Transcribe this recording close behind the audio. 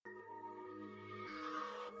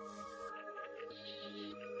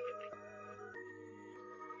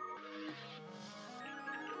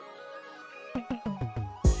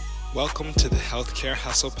Welcome to the Healthcare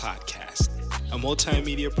Hustle Podcast, a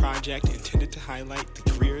multimedia project intended to highlight the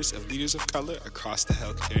careers of leaders of color across the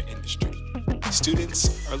healthcare industry.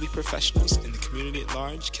 Students, early professionals, and the community at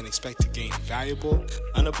large can expect to gain valuable,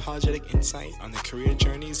 unapologetic insight on the career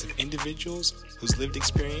journeys of individuals whose lived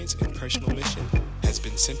experience and personal mission has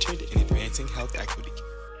been centered in advancing health equity.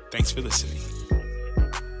 Thanks for listening.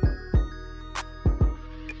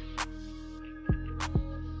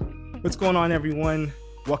 What's going on, everyone?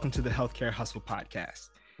 Welcome to the Healthcare Hustle Podcast.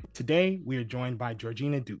 Today, we are joined by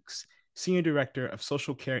Georgina Dukes, Senior Director of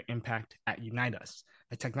Social Care Impact at Unite Us,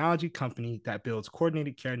 a technology company that builds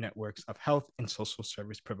coordinated care networks of health and social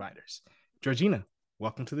service providers. Georgina,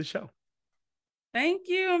 welcome to the show. Thank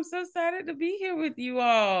you. I'm so excited to be here with you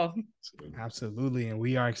all. Absolutely. And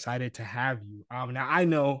we are excited to have you. Now, I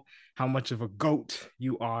know how much of a GOAT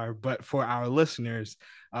you are, but for our listeners,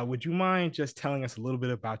 would you mind just telling us a little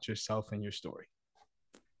bit about yourself and your story?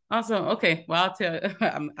 Awesome. Okay. Well, I'll tell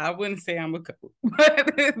you, I wouldn't say I'm a GOAT,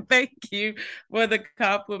 but thank you for the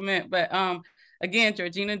compliment. But again,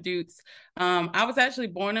 Georgina Dukes. I was actually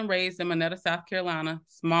born and raised in Monetta, South Carolina,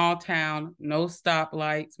 small town, no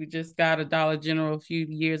stoplights. We just got a Dollar General a few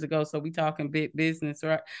years ago, so we talking big business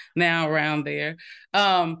right now around there.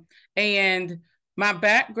 And my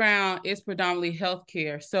background is predominantly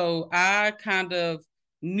healthcare, so I kind of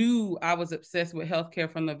knew I was obsessed with healthcare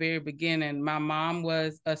from the very beginning. My mom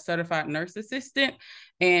was a certified nurse assistant,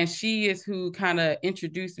 and she is who kind of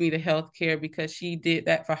introduced me to healthcare because she did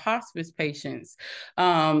that for hospice patients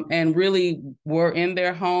and really were in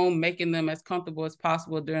their home, making them as comfortable as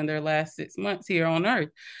possible during their last 6 months here on earth.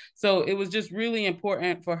 So it was just really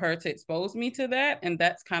important for her to expose me to that. And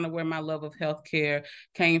that's kind of where my love of healthcare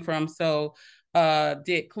came from. So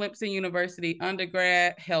did Clemson University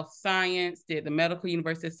undergrad, health science, did the Medical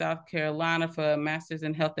University of South Carolina for a master's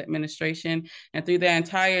in health administration. And through that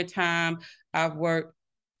entire time, I've worked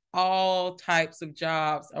all types of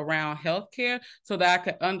jobs around healthcare so that I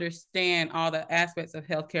could understand all the aspects of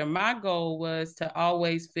healthcare. My goal was to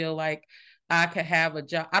always feel like I could have a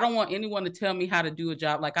job. I don't want anyone to tell me how to do a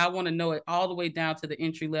job. Like, I want to know it all the way down to the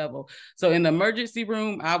entry level. So in the emergency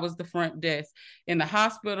room, I was the front desk. In the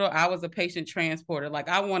hospital, I was a patient transporter. Like,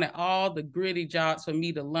 I wanted all the gritty jobs for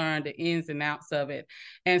me to learn the ins and outs of it.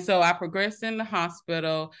 And so I progressed in the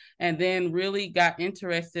hospital and then really got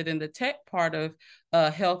interested in the tech part of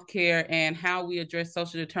healthcare and how we address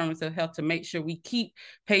social determinants of health to make sure we keep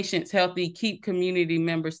patients healthy, keep community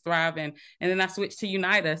members thriving. And then I switched to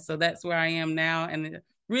Unite Us. So that's where I am now, and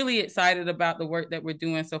really excited about the work that we're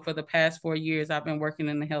doing. So for the past 4 years, I've been working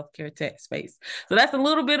in the healthcare tech space. So that's a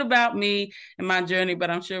little bit about me and my journey, but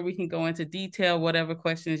I'm sure we can go into detail, whatever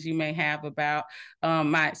questions you may have about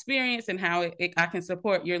my experience and how I can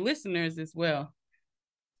support your listeners as well.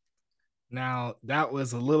 Now, that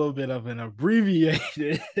was a little bit of an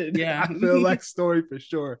abbreviated, yeah. I feel like, story for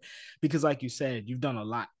sure. Because like you said, you've done a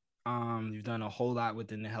lot. You've done a whole lot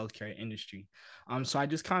within the healthcare industry. So I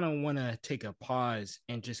just kind of want to take a pause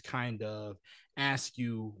and just kind of ask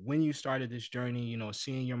you, when you started this journey, you know,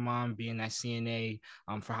 seeing your mom being that CNA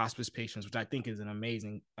for hospice patients, which I think is an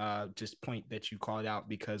amazing just point that you called out,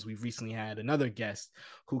 because we've recently had another guest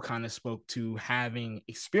who kind of spoke to having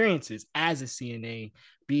experiences as a CNA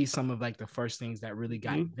be some of like the first things that really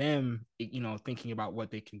got them, you know, thinking about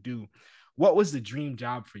what they can do. What was the dream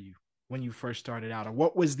job for you when you first started out, or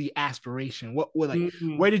what was the aspiration? What were like,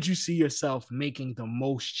 where did you see yourself making the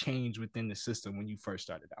most change within the system when you first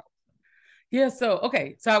started out? Yeah. So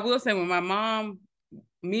I will say, when my mom,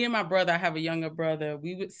 me and my brother, I have a younger brother,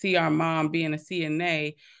 we would see our mom being a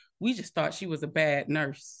CNA. We just thought she was a bad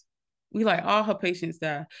nurse. We like, all her patients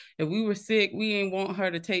die. If we were sick, we didn't want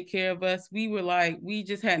her to take care of us. We were like, we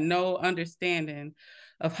just had no understanding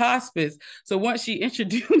of hospice. So once she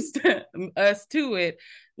introduced us to it,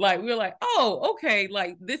 like, we were like, oh, okay,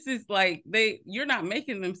 like, this is like, you're not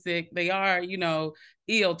making them sick. They are, you know,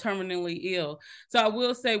 ill, terminally ill. So I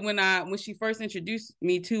will say, when she first introduced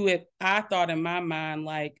me to it, I thought in my mind,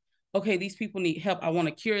 like, okay, these people need help. I want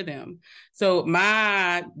to cure them. So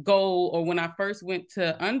my goal, or when I first went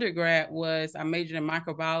to undergrad, was I majored in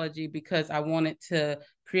microbiology because I wanted to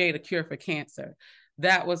create a cure for cancer.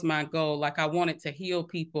 That was my goal. Like, I wanted to heal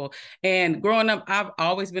people. And growing up, I've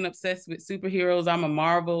always been obsessed with superheroes. I'm a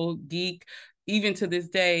Marvel geek, even to this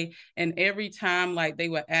day. And every time, like, they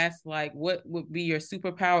would ask, like, what would be your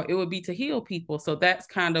superpower? It would be to heal people. So that's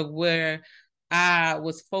kind of where I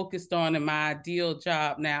was focused on in my ideal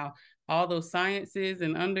job. Now, all those sciences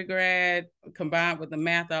in undergrad combined with the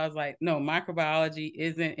math, I was like, no, microbiology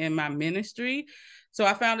isn't in my ministry. So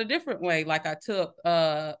I found a different way. Like I took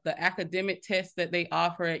the academic tests that they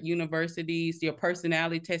offer at universities, your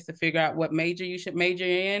personality test to figure out what major you should major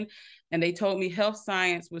in. And they told me health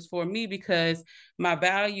science was for me because my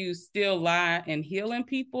values still lie in healing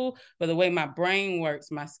people, but the way my brain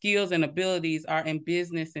works, my skills and abilities are in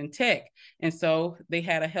business and tech. And so they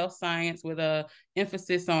had a health science with a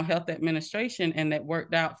emphasis on health administration, and that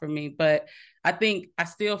worked out for me. But I think I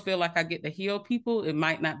still feel like I get to heal people. It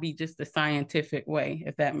might not be just the scientific way,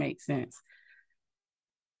 if that makes sense.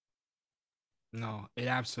 No, it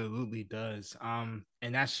absolutely does. And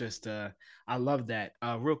that's just I love that.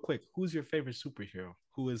 Real quick, who's your favorite superhero?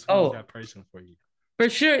 Who is Oh, that person for you? for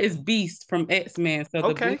sure it's Beast from X-Men. So the blue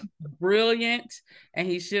Okay. is brilliant and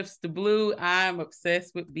he shifts to blue. I'm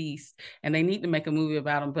obsessed with Beast and they need to make a movie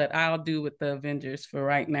about him, but I'll do with the Avengers for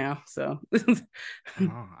right now. So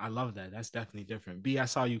Oh, I love that. That's definitely different. B, I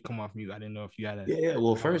saw you come off mute. I didn't know if you had a Yeah,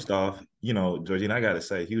 well, follow first off, Georgina, I gotta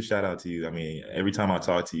say, huge shout out to you. I mean, every time I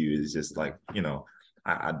talk to you, it's just like,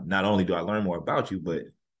 I not only do I learn more about you, but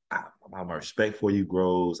my respect for you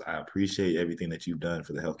grows. I appreciate everything that you've done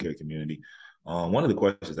for the healthcare community. One of the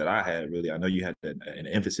questions that I had really, I know you had an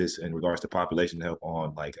emphasis in regards to population health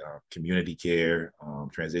on like community care,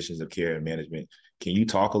 transitions of care and management. Can you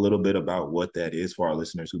talk a little bit about what that is for our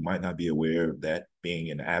listeners who might not be aware of that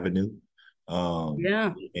being an avenue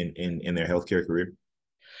yeah. in their healthcare career?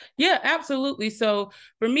 Yeah, absolutely. So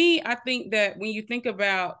for me, I think that when you think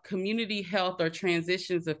about community health or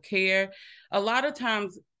transitions of care, a lot of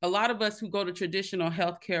times, a lot of us who go the traditional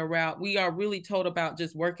healthcare route, we are really told about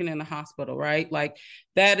just working in the hospital, right? Like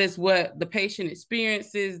that is what the patient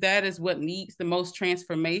experiences, that is what needs the most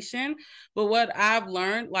transformation. But what I've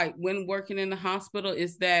learned, like when working in the hospital,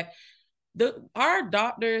 is that our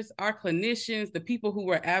doctors, our clinicians, the people who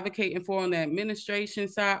we're advocating for on the administration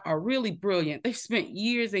side are really brilliant. They've spent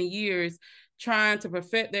years and years trying to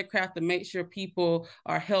perfect their craft to make sure people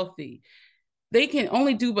are healthy. They can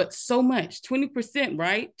only do but so much, 20%,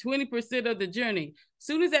 right? 20% of the journey.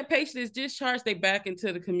 Soon as that patient is discharged, they back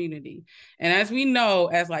into the community. And as we know,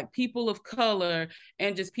 as like people of color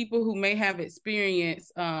and just people who may have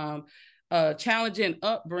experienced challenging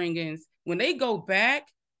upbringings, when they go back,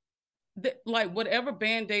 like whatever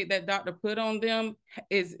band-aid that doctor put on them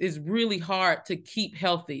is really hard to keep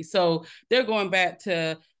healthy. So they're going back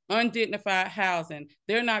to undignified housing.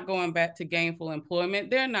 They're not going back to gainful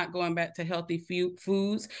employment. They're not going back to healthy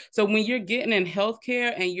foods. So when you're getting in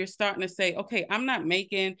healthcare and you're starting to say, okay, I'm not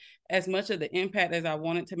making as much of the impact as I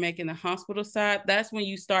wanted to make in the hospital side, that's when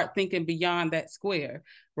you start thinking beyond that square,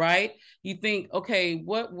 right? You think, okay,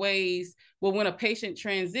 what ways, well, when a patient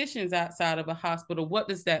transitions outside of a hospital, what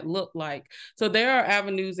does that look like? So there are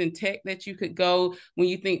avenues in tech that you could go. When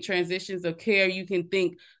you think transitions of care, you can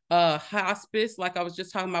think hospice, like I was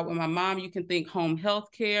just talking about with my mom. You can think home health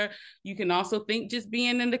care. You can also think just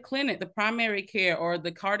being in the clinic, the primary care or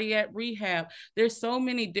the cardiac rehab. There's so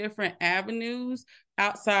many different avenues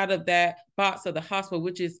outside of that box of the hospital,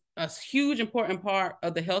 which is a huge important part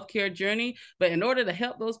of the healthcare journey. But in order to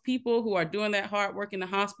help those people who are doing that hard work in the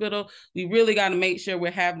hospital, we really got to make sure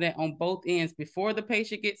we're having it on both ends before the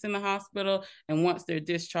patient gets in the hospital and once they're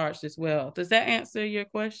discharged as well. Does that answer your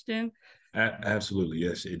question? Absolutely,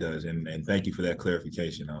 yes, it does, and thank you for that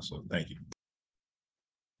clarification. Also, thank you.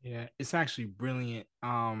 Yeah, it's actually brilliant.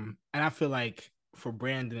 And I feel like for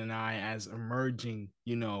Brandon and I, as emerging,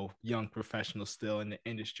 young professionals still in the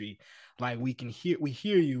industry, like we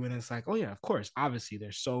hear you, and it's like, oh yeah, of course. Obviously,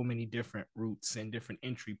 there's so many different routes and different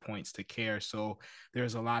entry points to care. So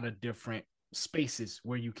there's a lot of different spaces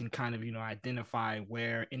where you can kind of, identify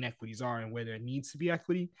where inequities are and where there needs to be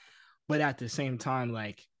equity. But at the same time,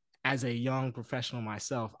 like as a young professional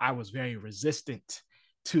myself, I was very resistant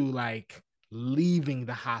to like leaving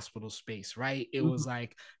the hospital space, right? It was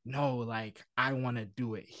like, no, like I want to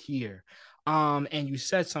do it here. And you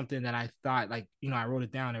said something that I thought, like, I wrote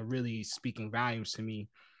it down and really speaking volumes to me.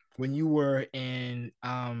 When you were in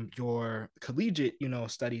your collegiate,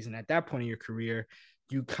 studies, and at that point in your career,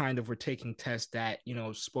 you kind of were taking tests that,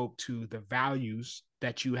 spoke to the values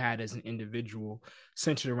that you had as an individual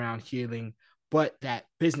centered around healing, but that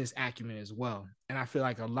business acumen as well. And I feel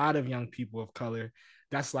like a lot of young people of color,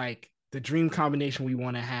 that's like the dream combination we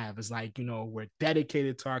want to have is like, we're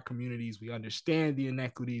dedicated to our communities. We understand the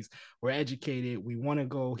inequities. We're educated. We want to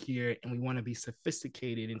go here and we want to be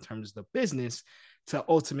sophisticated in terms of the business to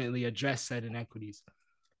ultimately address said inequities.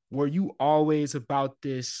 Were you always about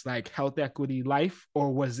this like health equity life,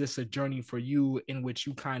 or was this a journey for you in which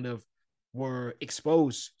you kind of were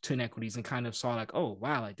exposed to inequities and kind of saw like, oh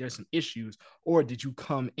wow, like there's some issues? Or did you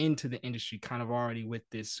come into the industry kind of already with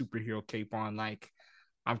this superhero cape on, like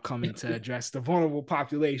I'm coming to address the vulnerable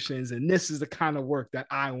populations, and this is the kind of work that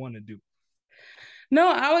I want to do? No,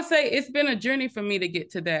 I would say it's been a journey for me to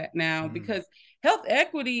get to that now, because health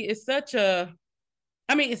equity is such a,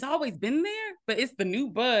 I mean, it's always been there, but it's the new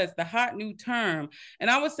buzz, the hot new term. And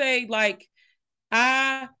I would say, like,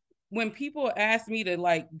 when people ask me to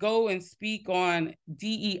like go and speak on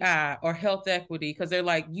DEI or health equity, because they're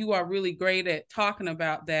like, you are really great at talking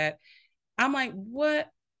about that, I'm like, what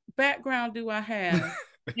background do I have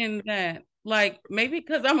in that? Like, maybe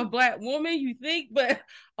because I'm a Black woman, you think, but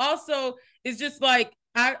also it's just like,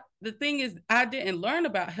 the thing is, I didn't learn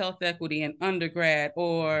about health equity in undergrad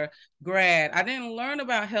or grad. I didn't learn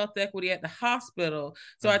about health equity at the hospital.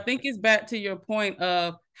 So I think it's back to your point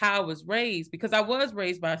of how I was raised, because I was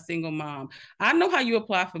raised by a single mom. I know how you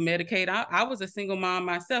apply for Medicaid. I was a single mom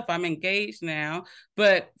myself. I'm engaged now,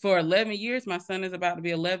 but for 11 years, my son is about to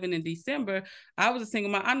be 11 in December. I was a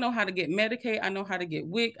single mom. I know how to get Medicaid. I know how to get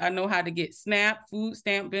WIC. I know how to get SNAP, food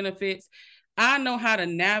stamp benefits. I know how to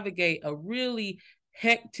navigate a really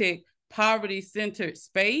hectic, poverty-centered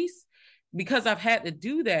space, because I've had to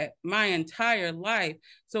do that my entire life.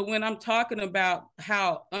 So when I'm talking about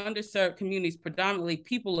how underserved communities, predominantly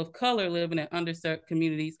people of color living in underserved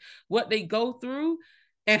communities, what they go through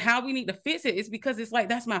and how we need to fix it, it's because it's like,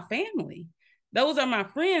 that's my family. Those are my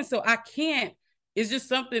friends. So I can't, it's just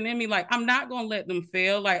something in me, like, I'm not going to let them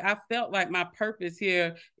fail. Like, I felt like my purpose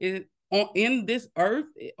here is on this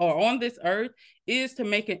earth is to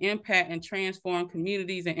make an impact and transform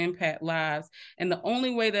communities and impact lives. And the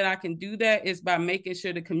only way that I can do that is by making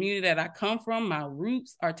sure the community that I come from, my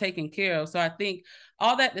roots, are taken care of. So I think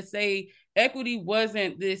all that to say, equity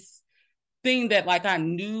wasn't this thing that like I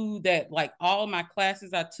knew that like all my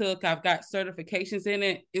classes I took, I've got certifications in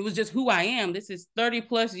it. It was just who I am. This is 30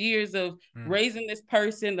 plus years of raising this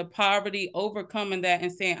person, the poverty, overcoming that,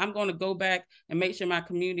 and saying, I'm going to go back and make sure my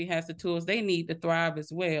community has the tools they need to thrive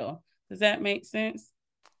as well. Does that make sense?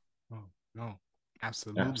 Oh, no,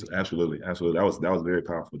 absolutely. Absolutely. That was very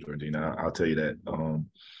powerful, Georgina. I'll tell you that.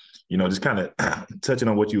 Just kind of touching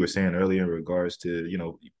on what you were saying earlier in regards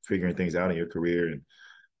to, figuring things out in your career. And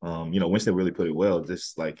Winston really put it well,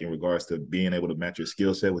 just like in regards to being able to match your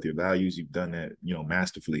skill set with your values. You've done that,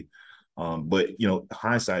 masterfully. But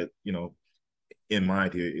hindsight, in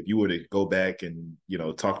mind here, if you were to go back and,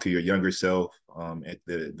 talk to your younger self at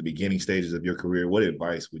the beginning stages of your career, what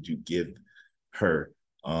advice would you give her,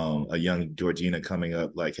 a young Georgina coming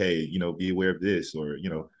up, like, hey, be aware of this, or,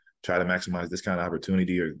 try to maximize this kind of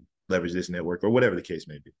opportunity, or leverage this network, or whatever the case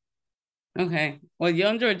may be? Okay. Well,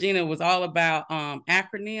 young Georgina was all about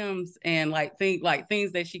acronyms and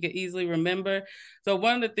things that she could easily remember. So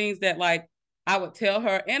one of the things that like I would tell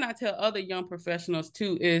her, and I tell other young professionals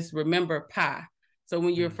too, is remember pie. So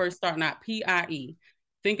when you're first starting out, PIE,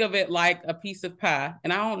 think of it like a piece of pie.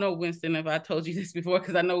 And I don't know, Winston, if I told you this before,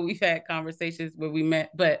 because I know we've had conversations where we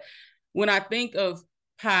met, but when I think of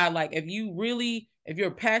pie, like if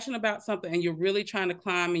you're passionate about something and you're really trying to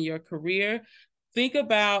climb in your career, think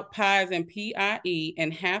about pies and PIE,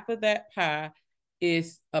 and half of that pie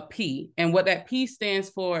is a P. And what that P stands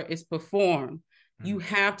for is perform. You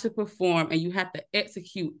have to perform, and you have to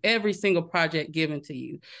execute every single project given to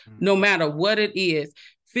you, no matter what it is.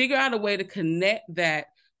 Figure out a way to connect that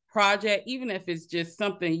project, even if it's just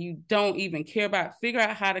something you don't even care about. Figure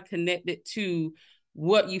out how to connect it to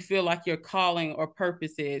what you feel like your calling or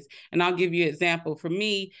purpose is. And I'll give you an example. For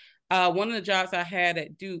me, one of the jobs I had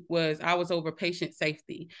at Duke was I was over patient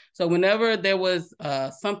safety. So whenever there was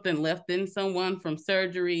something left in someone from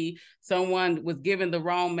surgery, someone was given the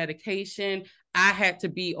wrong medication, I had to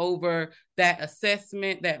be over that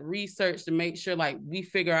assessment, that research, to make sure like we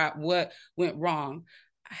figure out what went wrong.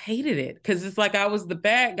 I hated it because it's like I was the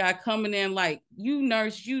bad guy coming in like, you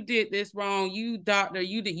nurse, you did this wrong, you doctor,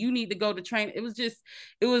 you need to go to training. It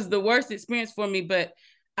was the worst experience for me, but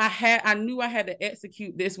I knew I had to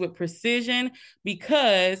execute this with precision,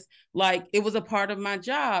 because like it was a part of my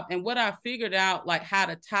job. And what I figured out, like how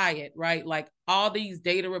to tie it, right? Like all these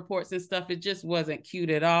data reports and stuff, it just wasn't cute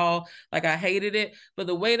at all. Like I hated it. But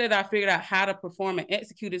the way that I figured out how to perform and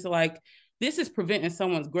execute is like, this is preventing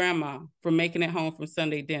someone's grandma from making it home from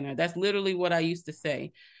Sunday dinner. That's literally what I used to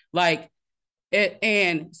say. Like,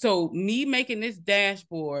 and so me making this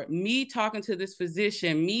dashboard, me talking to this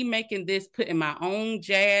physician, me making this, putting my own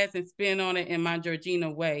jazz and spin on it in my Georgina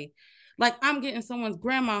way, like I'm getting someone's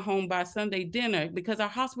grandma home by Sunday dinner because our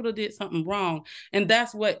hospital did something wrong. And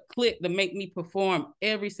that's what clicked to make me perform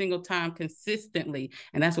every single time consistently.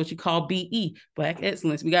 And that's what you call BE, Black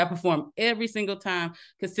Excellence. We got to perform every single time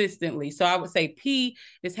consistently. So I would say P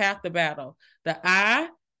is half the battle. The I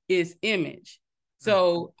is image.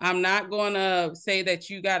 So I'm not going to say that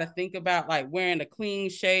you got to think about like wearing a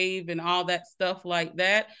clean shave and all that stuff like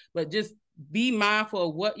that, but just be mindful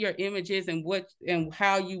of what your image is and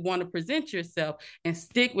how you want to present yourself and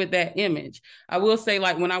stick with that image. I will say,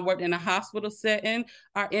 like when I worked in a hospital setting,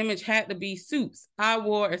 our image had to be suits. I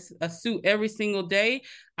wore a suit every single day.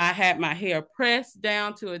 I had my hair pressed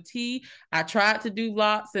down to a T. I tried to do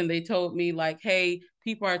locks and they told me like, hey,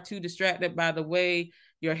 people are too distracted by the way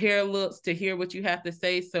your hair looks to hear what you have to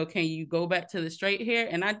say. So can you go back to the straight hair?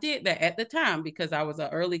 And I did that at the time because I was an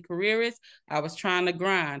early careerist. I was trying to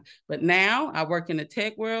grind. But now I work in the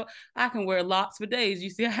tech world. I can wear locks for days.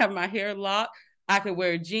 You see, I have my hair locked. I can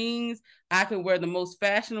wear jeans. I can wear the most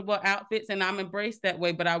fashionable outfits, and I'm embraced that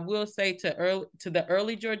way. But I will say to the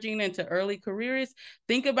early Georgina and to early careerists,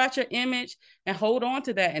 think about your image and hold on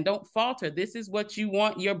to that and don't falter. This is what you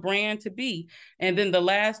want your brand to be. And then the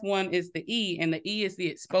last one is the E, and the E is the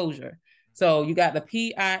exposure. So you got the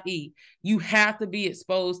PIE. You have to be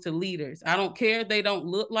exposed to leaders. I don't care if they don't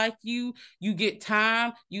look like you. You get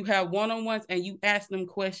time, you have one-on-ones, and you ask them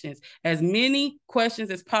questions. As many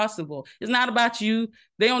questions as possible. It's not about you.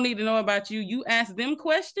 They don't need to know about you. You ask them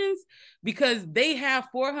questions because they have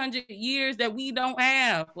 400 years that we don't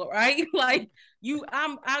have, right? Like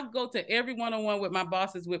I go to every one-on-one with my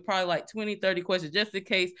bosses with probably like 20, 30 questions, just in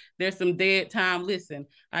case there's some dead time. Listen,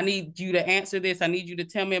 I need you to answer this. I need you to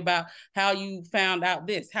tell me about how you found out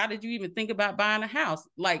this. How did you even think about buying a house?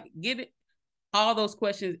 Like, get it. All those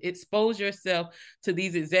questions, expose yourself to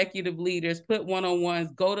these executive leaders, put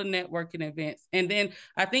one-on-ones, go to networking events. And then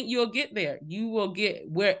I think you'll get there. You will get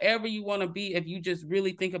wherever you want to be if you just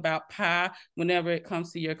really think about PI whenever it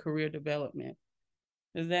comes to your career development.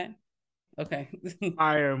 Is that? Okay.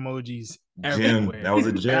 Fire emojis Gem. everywhere. That was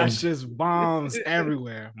a gem. That's just bombs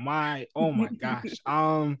everywhere. Oh my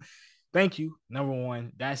gosh. Thank you. Number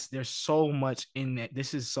one. There's so much in that.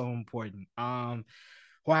 This is so important.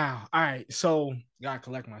 Wow. All right. So gotta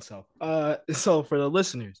collect myself. So for the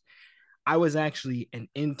listeners, I was actually an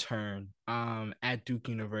intern at Duke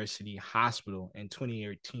University Hospital in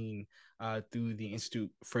 2018 through the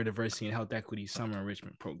Institute for Diversity and Health Equity Summer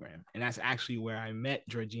Enrichment Program. And that's actually where I met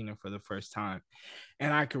Georgina for the first time.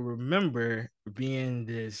 And I can remember being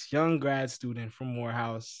this young grad student from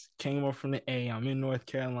Morehouse, came up from the A. I'm in North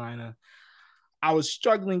Carolina. I was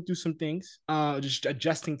struggling through some things, just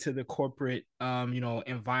adjusting to the corporate,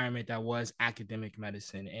 environment that was academic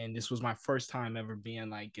medicine. And this was my first time ever being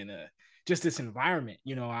like in just this environment.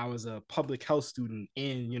 I was a public health student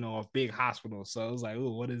in, a big hospital. So I was like,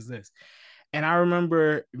 oh, what is this? And I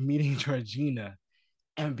remember meeting Georgina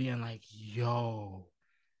and being like, yo,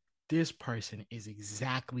 this person is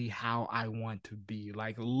exactly how I want to be.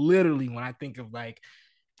 Like literally when I think of like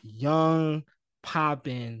young,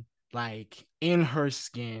 popping, like in her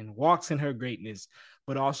skin, walks in her greatness,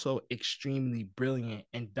 but also extremely brilliant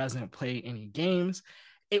and doesn't play any games.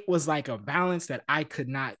 It was like a balance that I could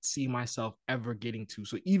not see myself ever getting to.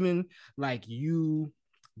 So even like you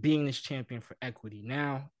being this champion for equity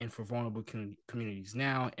now and for vulnerable communities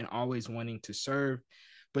now and always wanting to serve,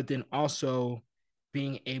 but then also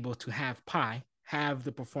being able to have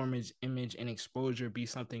the performance, image, and exposure be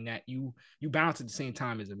something that you balance at the same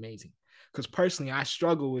time is amazing. Because personally, I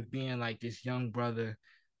struggle with being like this young brother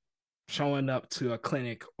showing up to a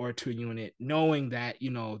clinic or to a unit, knowing that,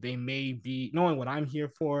 they may be knowing what I'm here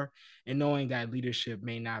for and knowing that leadership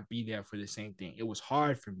may not be there for the same thing. It was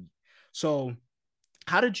hard for me. So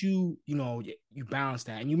how did you balance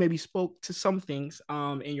that? And you maybe spoke to some things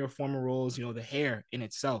in your former roles, the hair in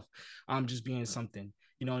itself just being something,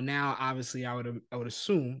 now obviously I would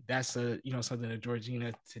assume that's something that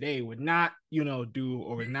Georgina today would not do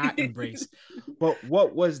or would not embrace. But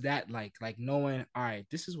what was that like knowing, all right,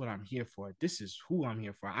 this is what I'm here for, this is who I'm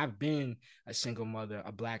here for. I've been a single mother,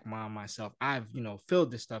 a Black mom myself. I've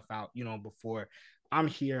filled this stuff out before. I'm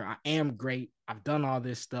here. I am great. I've done all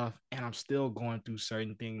this stuff and I'm still going through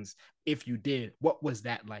certain things. If you did, what was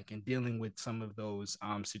that like in dealing with some of those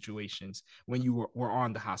situations when you were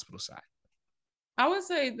on the hospital side? I would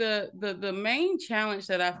say the main challenge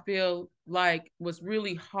that I feel like was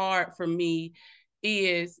really hard for me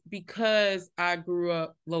is because I grew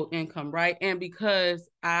up low income, right? And because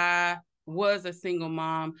I was a single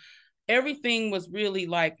mom, everything was really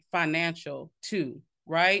like financial too,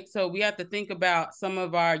 right? So we have to think about some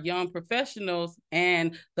of our young professionals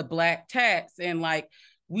and the Black tax and like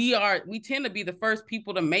we tend to be the first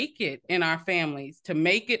people to make it in our families, to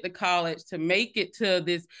make it to college, to make it to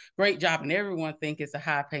this great job. And everyone think it's a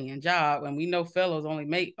high paying job. And we know fellows only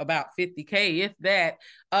make about 50K, if that.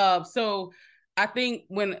 So I think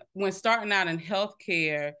when starting out in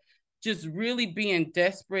healthcare, just really being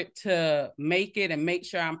desperate to make it and make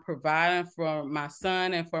sure I'm providing for my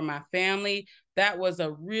son and for my family, that was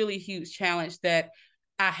a really huge challenge that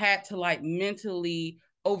I had to like mentally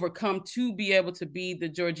overcome to be able to be the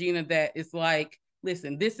Georgina that is like,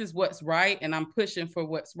 listen, this is what's right, and I'm pushing for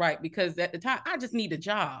what's right. Because at the time, I just need a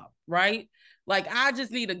job, right? Like, I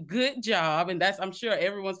just need a good job. And that's, I'm sure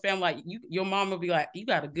everyone's family, like, your mom will be like, you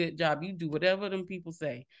got a good job. You do whatever them people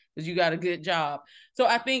say because you got a good job. So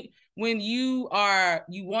I think when you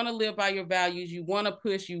want to live by your values, you want to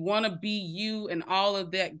push, you want to be you and all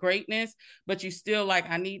of that greatness, but you still like,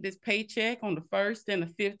 I need this paycheck on the 1st and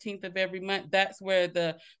the 15th of every month. That's where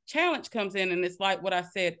the challenge comes in. And it's like what I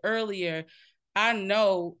said earlier, I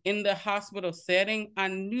know in the hospital setting, I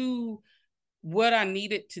knew what I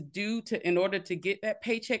needed to do in order to get that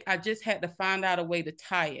paycheck. I just had to find out a way to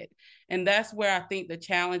tie it. And that's where I think the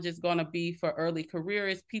challenge is going to be for early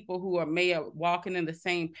careerists, people who are walking in the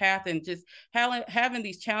same path and just having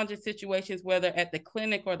these challenging situations, whether at the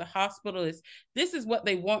clinic or the hospital, this is what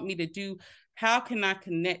they want me to do. How can I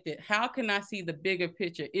connect it? How can I see the bigger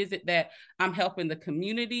picture? Is it that I'm helping the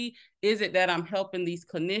community? Is it that I'm helping these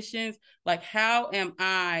clinicians? Like, how am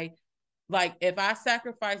I, like, if I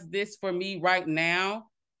sacrifice this for me right now,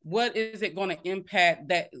 what is it going to impact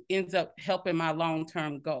that ends up helping my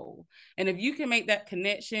long-term goal? And if you can make that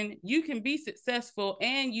connection, you can be successful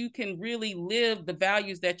and you can really live the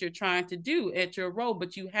values that you're trying to do at your role,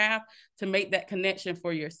 but you have to make that connection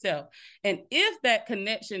for yourself. And if that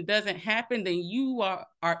connection doesn't happen, then you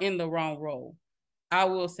are in the wrong role. I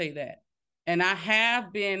will say that. And I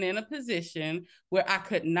have been in a position where I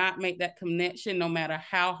could not make that connection no matter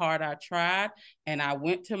how hard I tried. And I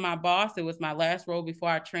went to my boss. It was my last role before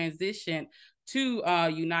I transitioned to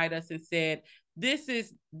Unite Us, and said,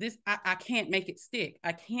 I can't make it stick.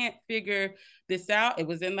 I can't figure this out. It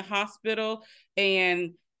was in the hospital.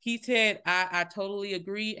 And he said, I totally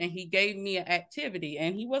agree. And he gave me an activity.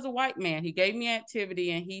 And he was a white man. He gave me an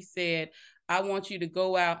activity and he said, I want you to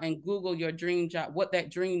go out and Google your dream job, what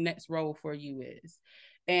that dream next role for you is.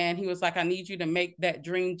 And he was like, I need you to make that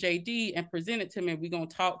dream JD and present it to me. We're going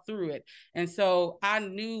to talk through it. And so I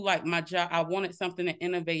knew, like, my job, I wanted something in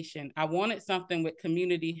innovation. I wanted something with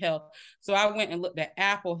community health. So I went and looked at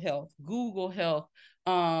Apple Health, Google Health.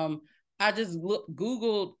 I just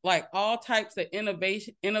Googled like all types of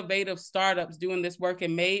innovative startups doing this work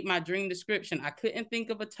and made my dream description. I couldn't think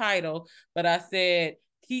of a title, but I said,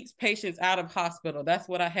 keeps patients out of hospital. That's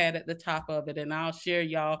what I had at the top of it. And I'll share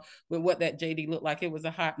y'all with what that JD looked like. It was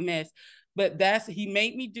a hot mess, but he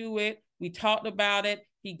made me do it. We talked about it.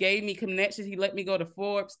 He gave me connections. He let me go to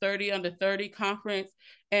Forbes 30 under 30 conference.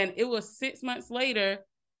 And it was 6 months later,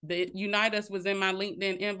 the Unite Us was in my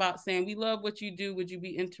LinkedIn inbox saying, we love what you do. Would you be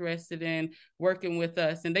interested in working with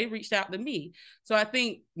us? And they reached out to me. So I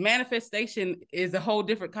think manifestation is a whole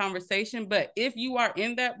different conversation. But if you are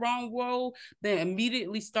in that wrong role, then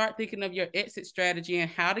immediately start thinking of your exit strategy and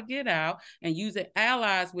how to get out, and using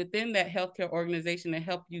allies within that healthcare organization to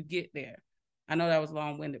help you get there. I know that was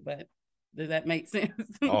long-winded, but does that make sense?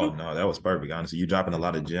 Oh no, that was perfect. Honestly, you're dropping a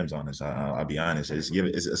lot of gems on us. I'll be honest.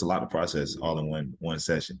 It's a lot to process all in one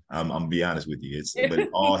session. I'm gonna be honest with you. But it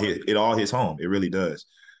all hits home. It really does.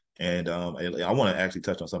 And I want to actually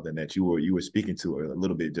touch on something that you were speaking to a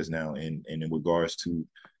little bit just now, in regards to,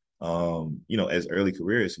 as early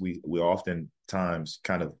careers, we oftentimes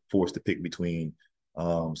kind of forced to pick between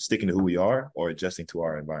sticking to who we are or adjusting to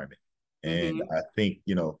our environment. And I think,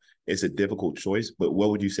 it's a difficult choice, but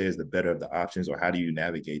what would you say is the better of the options, or how do you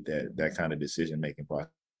navigate that kind of decision-making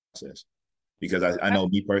process? Because I know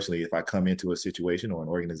me personally, if I come into a situation or an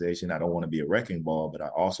organization, I don't want to be a wrecking ball, but I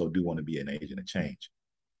also do want to be an agent of change.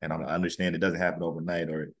 And I understand it doesn't happen overnight,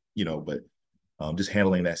 but just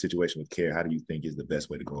handling that situation with care, how do you think is the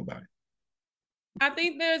best way to go about it? I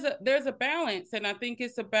think there's a balance, and I think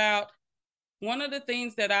it's about, one of the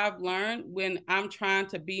things that I've learned when I'm trying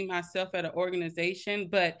to be myself at an organization,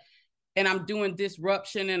 and I'm doing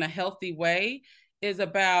disruption in a healthy way, is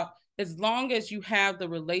about, as long as you have the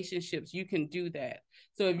relationships, you can do that.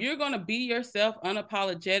 So if you're going to be yourself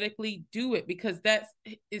unapologetically, do it, because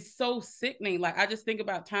it's so sickening. Like, I just think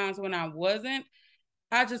about times when I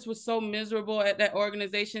just was so miserable at that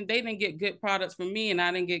organization. They didn't get good products from me, and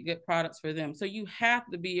I didn't get good products for them. So you have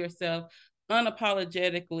to be yourself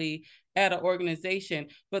unapologetically at an organization.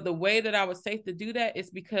 But the way that I was safe to do that is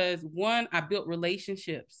because, one, I built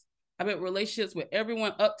relationships. I built relationships with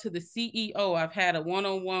everyone up to the CEO I've had a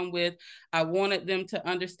one-on-one with. I wanted them to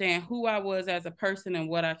understand who I was as a person and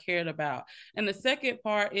what I cared about. And the second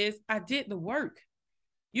part is, I did the work.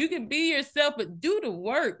 You can be yourself, but do the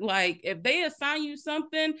work. Like if they assign you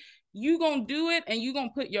something, you gonna do it and you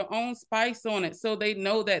gonna put your own spice on it so they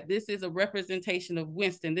know that this is a representation of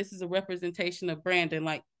Winston. This is a representation of Brandon.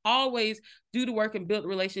 Like always do the work and build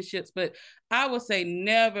relationships. But I would say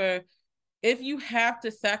never, if you have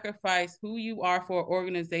to sacrifice who you are for an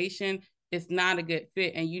organization, it's not a good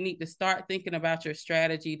fit. And you need to start thinking about your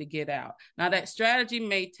strategy to get out. Now that strategy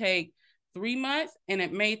may take 3 months and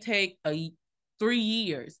it may take 3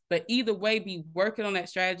 years, but either way, be working on that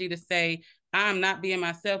strategy to say, I'm not being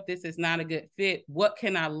myself. This is not a good fit. What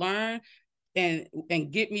can I learn? And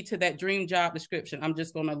get me to that dream job description. I'm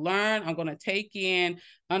just going to learn. I'm going to take in,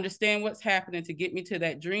 understand what's happening to get me to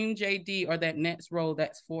that dream JD or that next role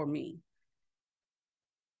that's for me.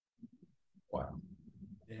 Wow.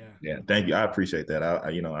 Yeah. Yeah. Thank you. I appreciate that.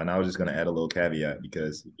 And I was just going to add a little caveat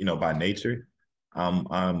because, by nature,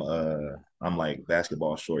 I'm like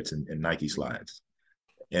basketball shorts and Nike slides.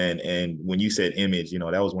 And when you said image,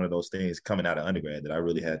 that was one of those things coming out of undergrad that I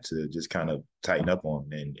really had to just kind of tighten up on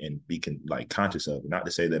and be conscious of. Not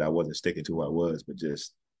to say that I wasn't sticking to who I was, but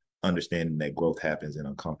just understanding that growth happens in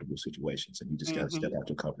uncomfortable situations and you just got to step out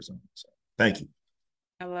your comfort zone. So thank you.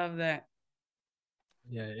 I love that.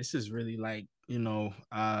 Yeah, this is really like,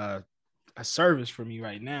 a service for me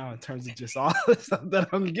right now in terms of just all the stuff that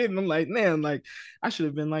I'm getting. I'm like, man, like I should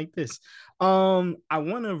have been like this. I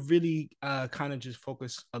want to really kind of just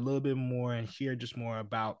focus a little bit more and hear just more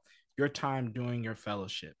about your time doing your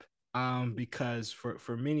fellowship. Because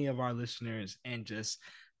for many of our listeners and just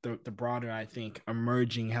the broader, I think,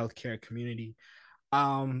 emerging healthcare community,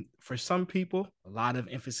 for some people, a lot of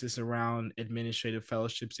emphasis around administrative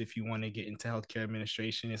fellowships. If you want to get into healthcare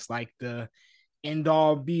administration, it's like the end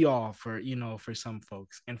all be all for some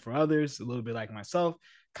folks, and for others a little bit like myself,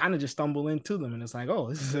 kind of just stumble into them and it's like, oh,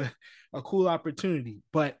 this is a cool opportunity.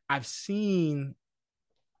 But I've seen,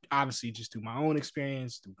 obviously just through my own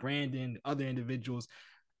experience, through Brandon, other individuals,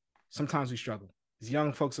 sometimes we struggle as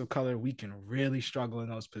young folks of color. We can really struggle in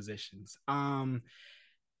those positions.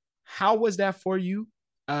 How was that for you?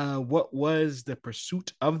 What was the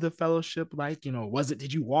pursuit of the fellowship like?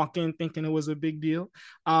 Did you walk in thinking it was a big deal?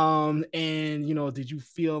 And did you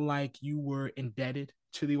feel like you were indebted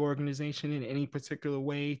to the organization in any particular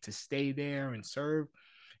way to stay there and serve?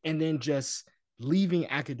 And then just leaving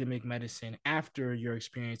academic medicine after your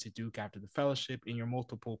experience at Duke, after the fellowship in your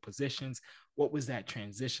multiple positions, what was that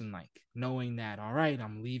transition like? Knowing that, all right,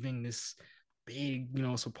 I'm leaving this big,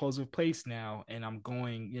 supposed place now, and I'm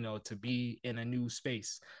going, to be in a new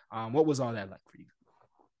space. What was all that like for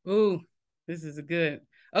you? Ooh, this is a good.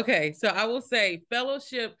 Okay, so I will say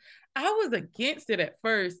fellowship, I was against it at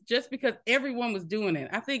first just because everyone was doing it.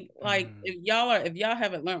 I think like if y'all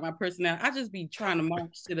haven't learned my personality, I just be trying to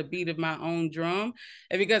march to the beat of my own drum.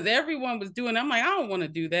 And because everyone was doing it, I'm like, I don't want to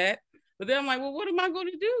do that. But then I'm like, well, what am I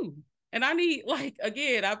going to do? And I need, like,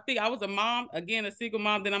 again, I think I was a mom, again, a single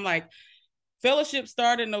mom. Then I'm like, fellowship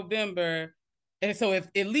started in November. And so if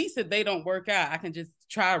at least if they don't work out, I can just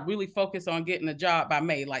try to really focus on getting a job by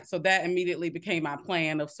May. Like, so that immediately became my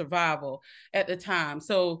plan of survival at the time.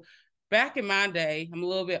 So back in my day, I'm a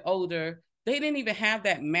little bit older, they didn't even have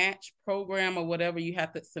that match program or whatever you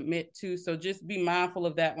have to submit to. So just be mindful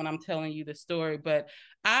of that when I'm telling you the story. But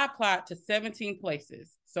I applied to 17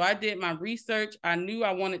 places. So I did my research. I knew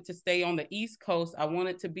I wanted to stay on the East Coast. I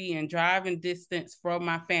wanted to be in driving distance from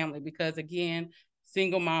my family because, again,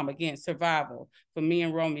 single mom, again, survival for me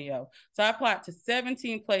and Romeo. So I applied to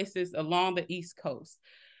 17 places along the East Coast.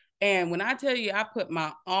 And when I tell you, I put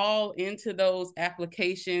my all into those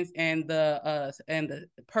applications and the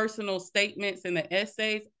personal statements and the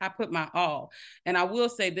essays. I put my all. And I will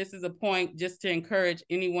say this is a point just to encourage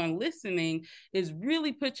anyone listening: is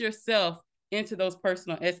really put yourself into those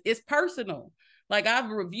personal. It's personal. Like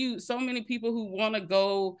I've reviewed so many people who want to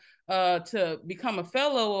go to become a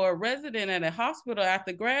fellow or a resident at a hospital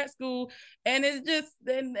after grad school, and it's just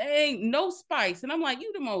then ain't no spice. And I'm like,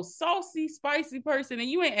 you the most saucy, spicy person, and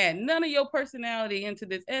you ain't add none of your personality into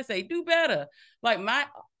this essay. Do better. Like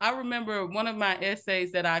I remember one of my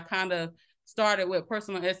essays that I kind of started with,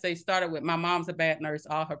 personal essay started with, my mom's a bad nurse,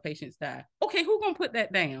 all her patients die. Okay, who gonna put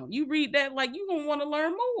that down? You read that, like, you gonna want to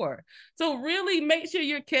learn more. So really make sure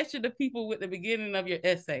you're catching the people with the beginning of your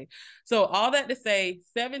essay. So all that to say,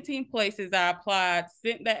 17 places I applied,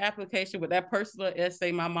 sent that application with that personal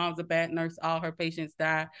essay, my mom's a bad nurse, all her patients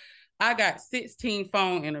die. I got 16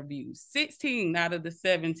 phone interviews, 16 out of the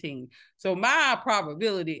 17. So my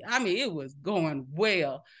probability, I mean, it was going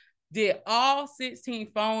well. Did all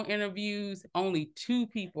 16 phone interviews, only 2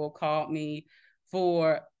 people called me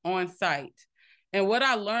for on-site. And what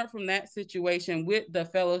I learned from that situation with the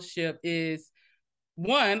fellowship is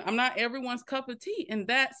one, I'm not everyone's cup of tea, and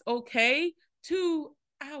that's okay. Two,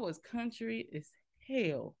 I was country as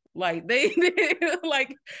hell. Like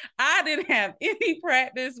like I didn't have any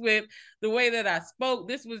practice with the way that I spoke.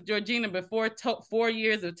 This was Georgina before 4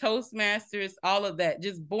 years of Toastmasters, all of that.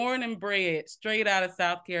 Just born and bred straight out of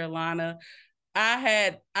South Carolina.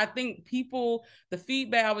 I think people, the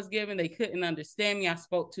feedback I was given, they couldn't understand me. I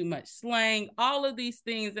spoke too much slang, all of these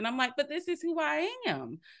things. And I'm like, but this is who I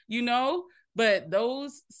am, you know? But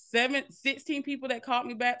those 16 people that called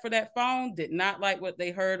me back for that phone did not like what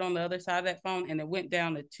they heard on the other side of that phone. And it went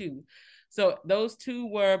down to 2. So those 2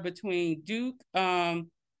 were between Duke, and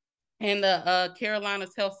the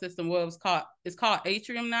Carolinas Health System. Well, it's called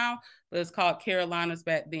Atrium now, but it's called Carolinas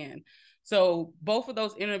back then. So both of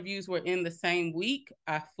those interviews were in the same week.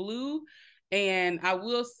 I flew, and I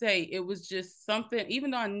will say it was just something,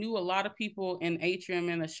 even though I knew a lot of people in Atrium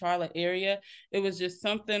in the Charlotte area, it was just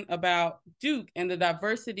something about Duke and the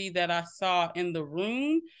diversity that I saw in the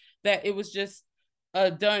room that it was just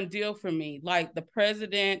a done deal for me. Like the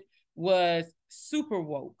president was super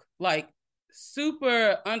woke, like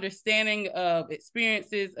super understanding of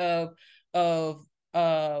experiences of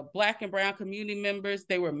Black and brown community members.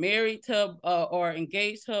 They were married to or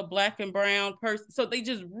engaged to a Black and brown person, so they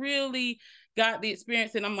just really got the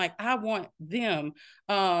experience. And I'm like, I want them.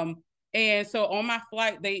 And so on my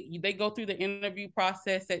flight, they go through the interview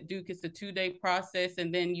process at Duke. It's a 2-day process,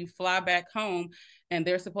 and then you fly back home, and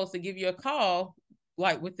they're supposed to give you a call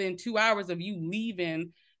like within 2 hours of you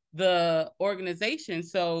leaving the organization.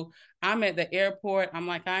 So I'm at the airport. I'm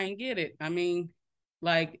like, I ain't get it. I mean,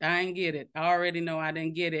 like, I ain't get it. I already know I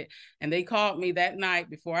didn't get it. And they called me that night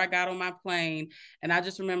before I got on my plane. And I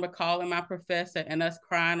just remember calling my professor and us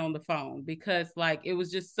crying on the phone because, like, it was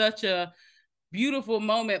just such a beautiful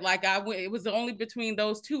moment. Like, it was only between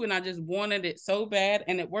those 2, and I just wanted it so bad,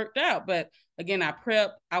 and it worked out. But again, I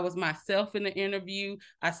prepped. I was myself in the interview.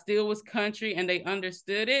 I still was country, and they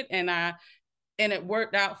understood it. And it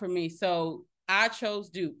worked out for me. So I chose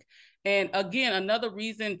Duke. And again, another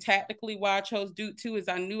reason tactically why I chose Duke too is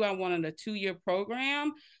I knew I wanted a 2-year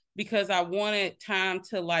program because I wanted time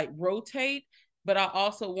to like rotate, but I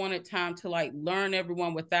also wanted time to like learn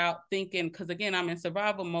everyone without thinking, because again, I'm in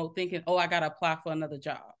survival mode thinking, oh, I got to apply for another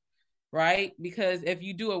job. Right? Because if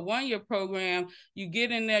you do a 1-year program, you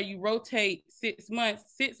get in there, you rotate 6 months,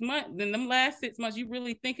 then them last 6 months, you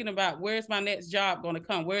really thinking about where's my next job going to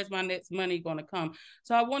come? Where's my next money going to come?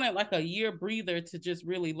 So I wanted like a year breather to just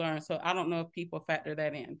really learn. So I don't know if people factor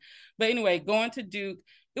that in. But anyway, going to Duke,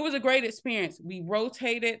 it was a great experience. We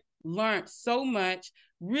rotated, learned so much,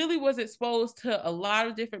 really was exposed to a lot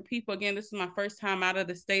of different people. Again, this is my first time out of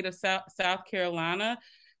the state of South Carolina.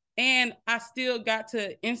 And I still got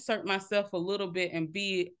to insert myself a little bit and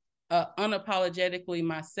be unapologetically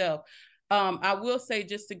myself. I will say,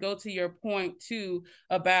 just to go to your point too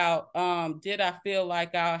about did I feel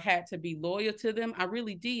like I had to be loyal to them? I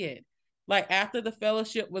really did. Like after the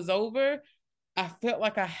fellowship was over, I felt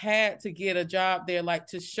like I had to get a job there, like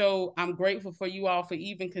to show I'm grateful for you all for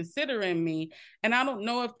even considering me. And I don't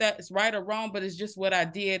know if that's right or wrong, but it's just what I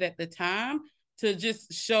did at the time to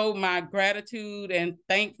just show my gratitude and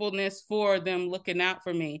thankfulness for them looking out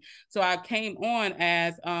for me. So I came on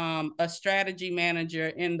as a strategy manager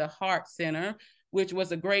in the Heart Center, which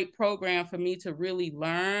was a great program for me to really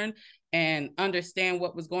learn and understand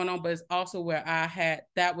what was going on. But it's also where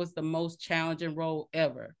that was the most challenging role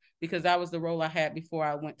ever, because that was the role I had before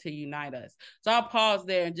I went to Unite Us. So I'll pause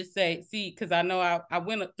there and just say, because I know I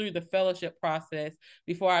went through the fellowship process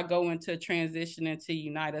before I go into transitioning to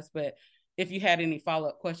Unite Us, but if you had any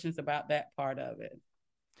follow-up questions about that part of it.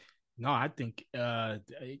 No, I think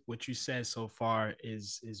what you said so far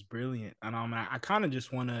is brilliant. And I kind of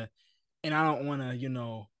just want to, and I don't want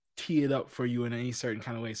to, tee it up for you in any certain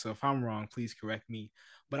kind of way. So if I'm wrong, please correct me.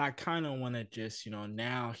 But I kind of want to just,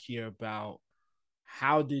 now hear about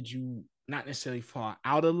how did you not necessarily fall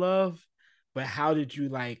out of love, but how did you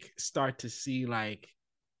like start to see like,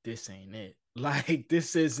 this ain't it? Like,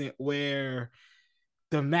 this isn't where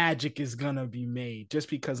the magic is gonna be made just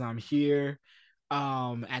because I'm here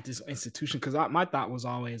at this institution. Because my thought was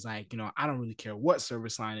always like, I don't really care what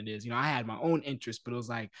service line it is. I had my own interest, but it was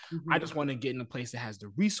like, I just want to get in a place that has the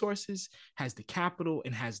resources, has the capital,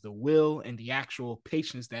 and has the will and the actual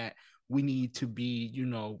patience that we need to be,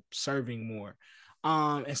 serving more.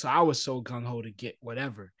 And so I was so gung-ho to get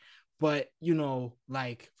whatever. But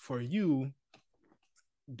like for you,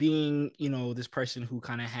 being this person who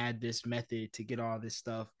kind of had this method to get all this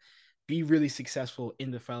stuff, be really successful in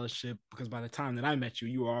the fellowship, because by the time that I met you,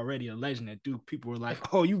 you were already a legend at Duke. People were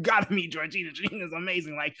like, oh, you gotta meet Georgina. Georgina's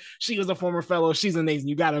amazing. Like, she was a former fellow, she's amazing,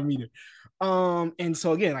 you gotta meet her. And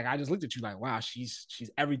so again, like I just looked at you like, wow, she's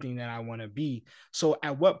everything that I want to be. So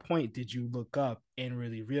at what point did you look up and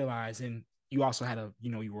really realize, and you also had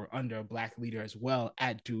you were under a Black leader as well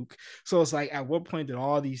at Duke. So it's like, at what point did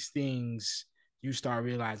all these things you start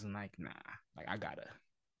realizing like, nah, like I gotta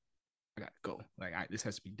go. Like this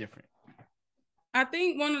has to be different. I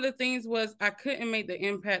think one of the things was I couldn't make the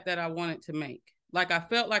impact that I wanted to make. Like I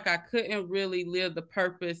felt like I couldn't really live the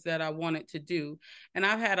purpose that I wanted to do. And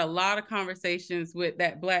I've had a lot of conversations with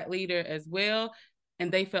that Black leader as well,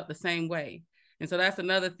 and they felt the same way. And so that's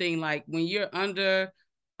another thing. Like when you're under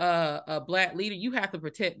a Black leader, you have to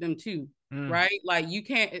protect them too, right? Like you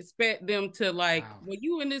can't expect them to like, wow, when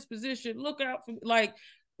you in this position, look out for like,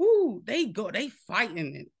 whoo, they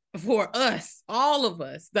fighting it for us, all of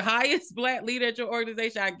us. The highest Black leader at your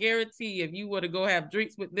organization, I guarantee if you were to go have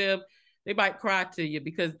drinks with them, they might cry to you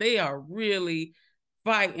because they are really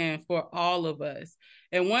fighting for all of us.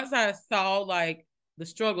 And once I saw like the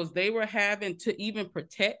struggles they were having to even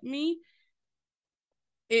protect me,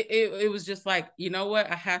 it was just like, you know what,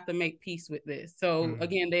 I have to make peace with this. So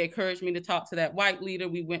again, they encouraged me to talk to that white leader.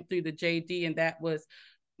 We went through the JD, and that was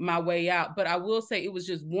my way out. But I will say it was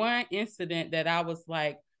just one incident that I was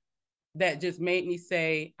like, that just made me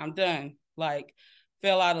say, I'm done, like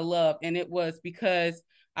fell out of love. And it was because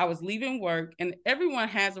I was leaving work, and everyone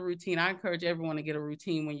has a routine. I encourage everyone to get a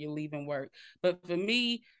routine when you're leaving work. But for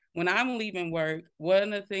me, when I'm leaving work, one of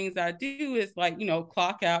the things I do is like,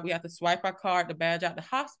 clock out. We have to swipe our card to badge out the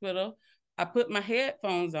hospital. I put my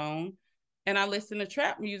headphones on and I listen to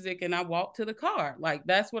trap music and I walk to the car. Like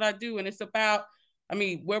that's what I do. And it's about,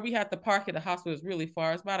 where we have to park at the hospital is really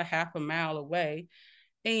far. It's about a half a mile away.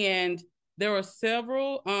 And there were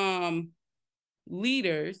several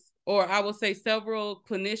leaders, or I will say several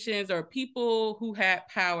clinicians or people who had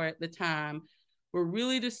power at the time, were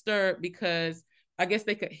really disturbed because I guess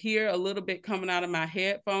they could hear a little bit coming out of my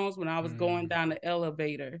headphones when I was going down the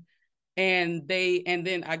elevator. And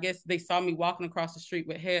then I guess they saw me walking across the street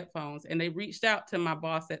with headphones, and they reached out to my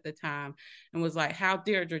boss at the time and was like, how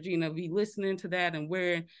dare Georgina be listening to that and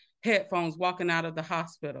wearing headphones walking out of the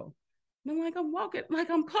hospital? And I'm like, I'm walking,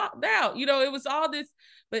 like I'm clocked out. It was all this,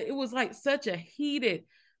 but it was like such a heated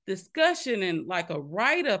discussion and like a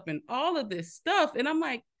write-up and all of this stuff. And I'm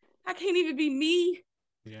like, I can't even be me.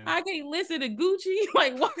 Yeah. I can't listen to Gucci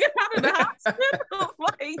like walking out of the hospital.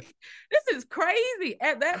 Like, this is crazy.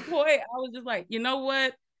 At that point, I was just like, you know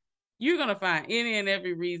what? You're going to find any and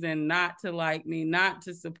every reason not to like me, not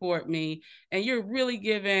to support me. And you're really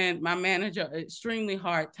giving my manager an extremely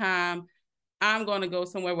hard time. I'm going to go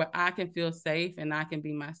somewhere where I can feel safe and I can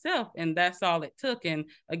be myself. And that's all it took. And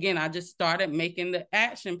again, I just started making the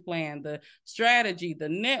action plan, the strategy, the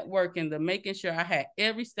networking, the making sure I had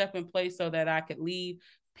every step in place so that I could leave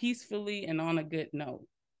peacefully and on a good note.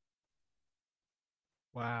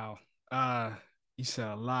 Wow. You said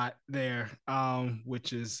a lot there,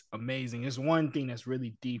 which is amazing. There's one thing that's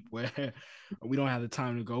really deep where we don't have the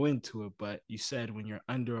time to go into it, but you said when you're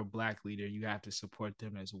under a Black leader, you have to support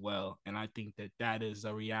them as well. And I think that is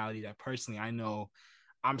a reality that personally I know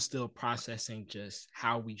I'm still processing, just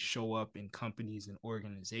how we show up in companies and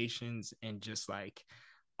organizations and just like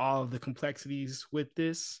all of the complexities with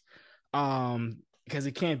this, because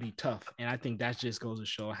it can be tough. And I think that just goes to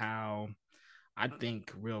show how I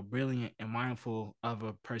think real brilliant and mindful of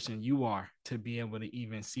a person you are to be able to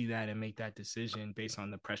even see that and make that decision based on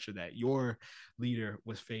the pressure that your leader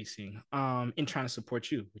was facing in trying to support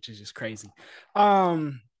you, which is just crazy.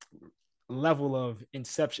 Level of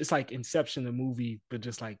Inception. It's like Inception, the movie, but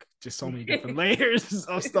just so many different layers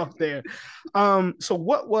of stuff there. So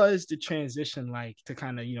what was the transition like to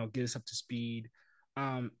kind of, get us up to speed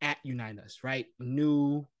at Unite Us, right?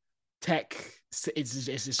 New tech, it's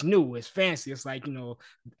just new, it's fancy, it's like, a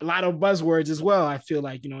lot of buzzwords as well. I feel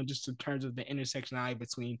like, just in terms of the intersectionality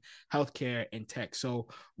between healthcare and tech. So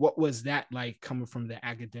what was that like coming from the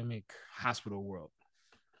academic hospital world?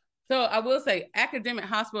 So I will say academic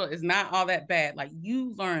hospital is not all that bad. Like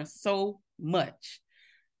you learn so much.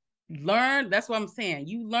 That's what I'm saying.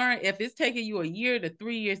 You learn, if it's taking you a year to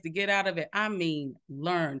 3 years to get out of it,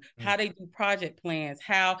 learn how they do project plans,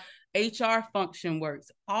 how HR function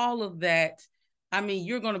works, all of that.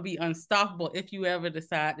 You're going to be unstoppable if you ever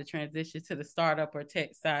decide to transition to the startup or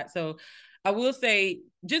tech side. So I will say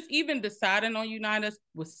just even deciding on Unite Us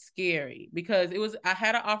was scary because I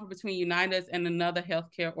had an offer between Unite Us and another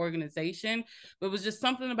healthcare organization, but it was just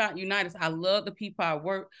something about Unite Us. I love the people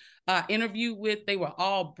I interviewed with. They were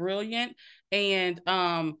all brilliant. And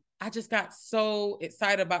I just got so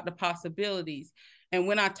excited about the possibilities. And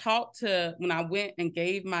when I went and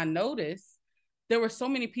gave my notice, there were so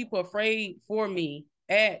many people afraid for me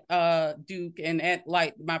at Duke and at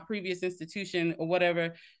like my previous institution or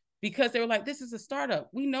whatever, because they were like, this is a startup.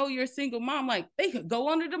 We know you're a single mom. Like, they could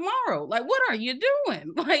go under tomorrow. Like, what are you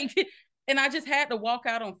doing? Like, and I just had to walk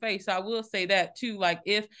out on faith. So I will say that too. Like,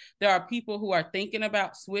 if there are people who are thinking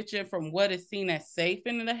about switching from what is seen as safe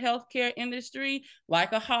in the healthcare industry,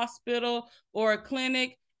 like a hospital or a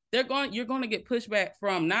clinic, you're going to get pushback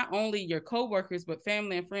from not only your coworkers, but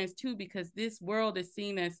family and friends too, because this world is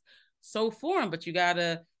seen as so foreign. But you got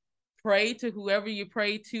to pray to whoever you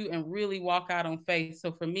pray to and really walk out on faith.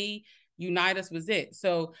 So for me, Unite Us was it.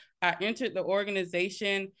 So I entered the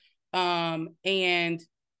organization, and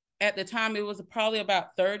at the time it was probably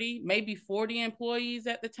about 30, maybe 40 employees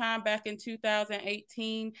at the time back in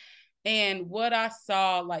 2018. And what I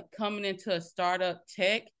saw, like, coming into a startup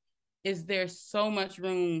tech, is there's so much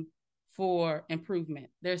room for improvement.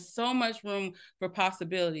 There's so much room for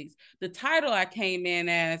possibilities. The title I came in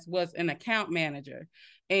as was an account manager.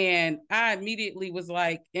 And I immediately was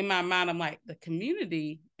like, in my mind, I'm like, the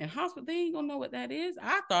community and hospital, they ain't gonna know what that is.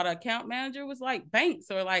 I thought account manager was like banks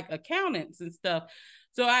or like accountants and stuff.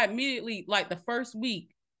 So I immediately, like the first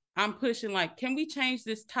week, I'm pushing like, can we change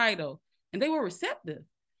this title? And they were receptive,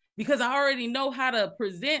 because I already know how to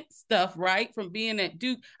present stuff, right? From being at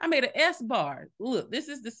Duke, I made an S bar. Look, this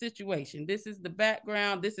is the situation. This is the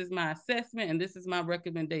background. This is my assessment, and this is my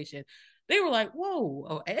recommendation. They were like,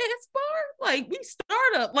 whoa, an S bar? Like, we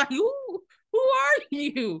startup. Like, who are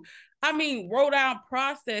you? I mean, wrote out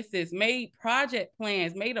processes, made project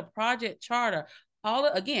plans, made a project charter. All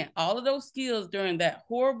of those skills during that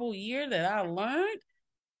horrible year that I learned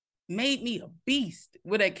made me a beast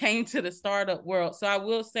when it came to the startup world. So I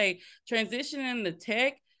will say transitioning to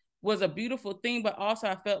tech was a beautiful thing, but also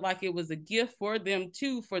I felt like it was a gift for them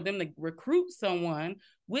too, for them to recruit someone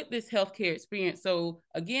with this healthcare experience. So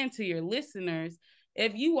again, to your listeners,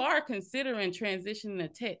 if you are considering transitioning to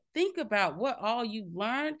tech, think about what all you've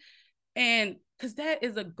learned, and because that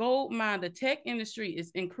is a gold mine. The tech industry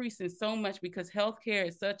is increasing so much because healthcare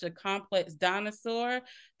is such a complex dinosaur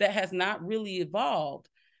that has not really evolved.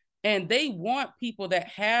 And they want people that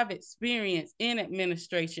have experience in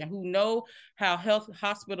administration, who know how health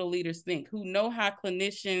hospital leaders think, who know how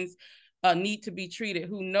clinicians need to be treated,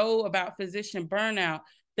 who know about physician burnout.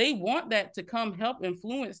 They want that to come help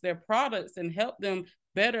influence their products and help them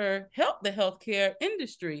better help the healthcare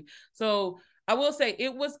industry. So I will say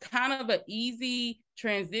it was kind of an easy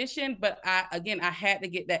transition, but I had to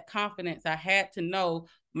get that confidence. I had to know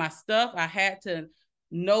my stuff. I had to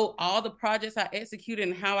know all the projects I executed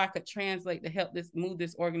and how I could translate to help move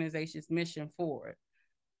this organization's mission forward.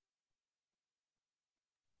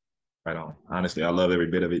 Right on. Honestly, I love every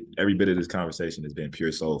bit of it. Every bit of this conversation has been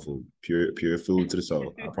pure soul food, pure food to the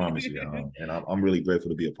soul. I promise you. And I'm really grateful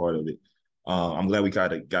to be a part of it. I'm glad we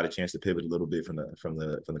got a chance to pivot a little bit from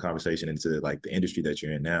the conversation into like the industry that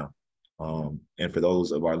you're in now. And for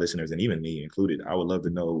those of our listeners, and even me included, I would love to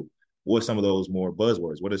know what some of those more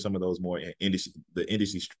buzzwords, what are some of those more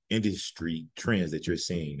industry trends that you're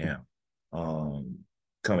seeing now,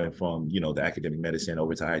 coming from, the academic medicine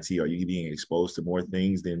over to IT? Are you being exposed to more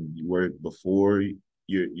things than you were before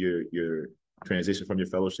your transition from your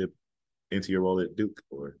fellowship into your role at Duke?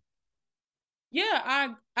 Or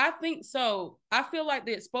yeah, I think so. I feel like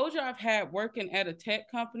the exposure I've had working at a tech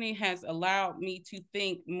company has allowed me to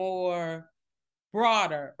think more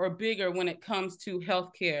broader or bigger when it comes to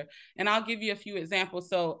healthcare. And I'll give you a few examples.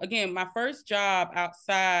 So again, my first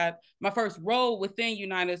role within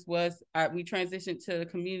Unitas was we transitioned to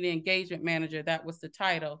community engagement manager. That was the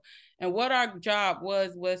title. And what our job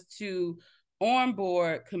was to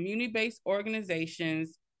onboard community-based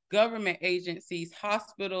organizations, government agencies,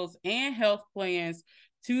 hospitals, and health plans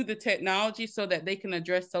to the technology so that they can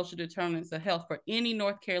address social determinants of health for any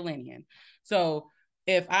North Carolinian. So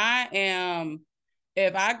if I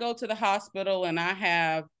go to the hospital and I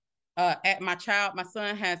have my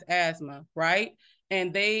son has asthma, right?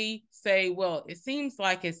 And they say, well, it seems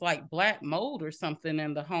like it's like black mold or something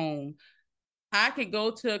in the home. I could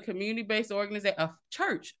go to a community-based organization, a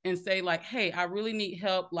church, and say like, hey, I really need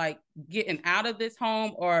help like getting out of this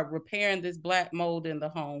home or repairing this black mold in the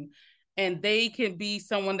home. And they can be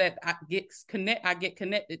someone that I get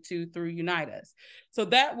connected to through Unitas. So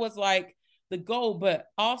that was like the goal, but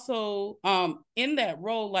also in that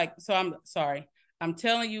role, like, so I'm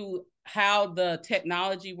telling you how the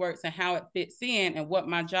technology works and how it fits in and what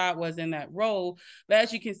my job was in that role. But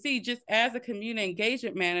as you can see, just as a community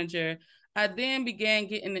engagement manager, I then began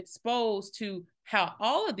getting exposed to how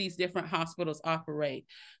all of these different hospitals operate.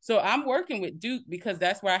 So I'm working with Duke because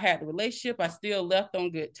that's where I had the relationship. I still left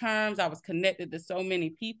on good terms. I was connected to so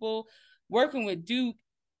many people. Working with Duke,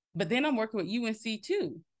 But then I'm working with UNC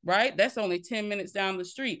too, right? That's only 10 minutes down the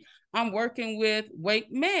street. I'm working with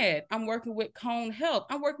Wake Med. I'm working with Cone Health.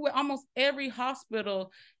 I'm working with almost every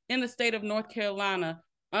hospital in the state of North Carolina,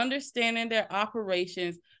 understanding their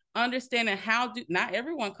operations, understanding not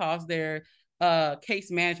everyone calls their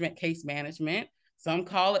case management. Some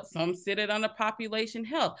call it, some sit it under population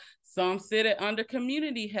health, some sit it under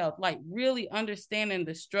community health, like really understanding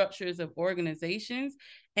the structures of organizations.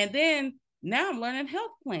 And then now I'm learning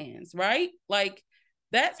health plans, right? Like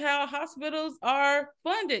that's how hospitals are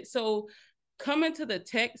funded. So coming to the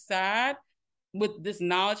tech side with this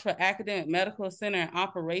knowledge for academic medical center and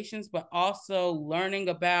operations, but also learning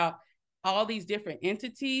about all these different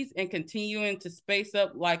entities and continuing to space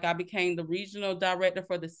up, like I became the regional director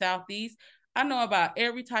for the Southeast. I know about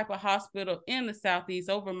every type of hospital in the Southeast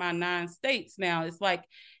over my 9 states now. It's like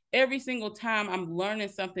every single time I'm learning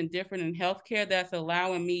something different in healthcare that's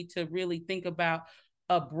allowing me to really think about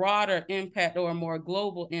a broader impact or a more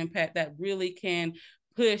global impact that really can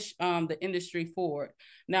push the industry forward.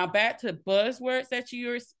 Now back to buzzwords that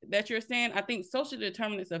you're saying, I think social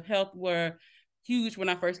determinants of health were huge when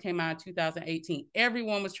I first came out in 2018.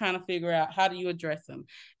 Everyone was trying to figure out how do you address them.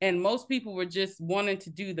 And most people were just wanting to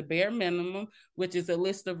do the bare minimum, which is a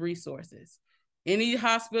list of resources. Any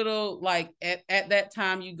hospital, like at that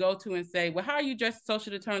time, you go to and say, well, how are you addressing social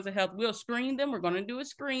determinants of health? We'll screen them. We're going to do a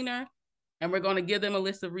screener and we're going to give them a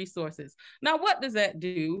list of resources. Now, what does that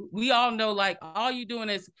do? We all know, like, all you're doing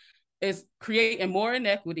is creating more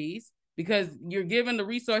inequities because you're given the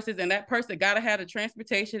resources and that person got to have the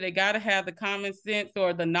transportation. They got to have the common sense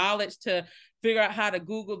or the knowledge to figure out how to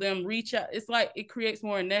Google them, reach out. It's like it creates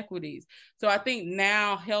more inequities. So I think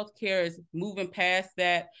now healthcare is moving past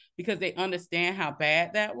that because they understand how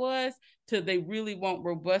bad that was to they really want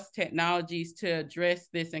robust technologies to address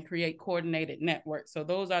this and create coordinated networks. So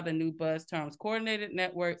those are the new buzz terms: coordinated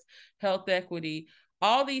networks, health equity,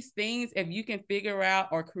 all these things. If you can figure out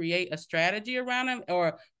or create a strategy around them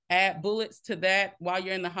or add bullets to that while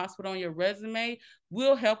you're in the hospital on your resume,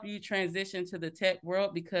 will help you transition to the tech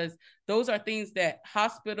world, because those are things that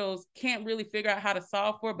hospitals can't really figure out how to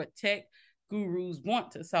solve for, but tech gurus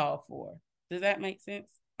want to solve for. Does that make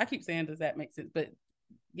sense? I keep saying, does that make sense? But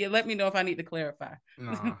yeah, let me know if I need to clarify.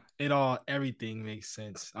 Everything makes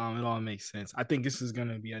sense. It all makes sense. I think this is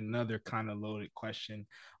gonna be another kind of loaded question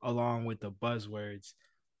along with the buzzwords.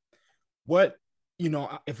 What,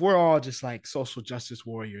 if we're all just like social justice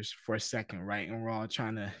warriors for a second, right? And we're all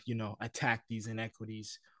trying to, attack these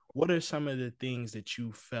inequities. What are some of the things that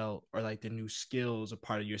you felt, or like the new skills, a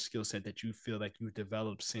part of your skill set that you feel like you've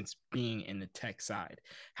developed since being in the tech side?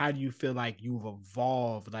 How do you feel like you've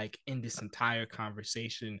evolved, like in this entire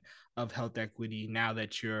conversation of health equity now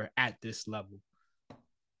that you're at this level?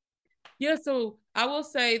 Yeah, so I will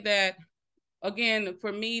say that, again,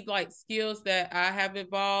 for me, like skills that I have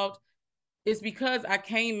evolved, it's because I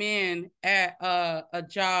came in at a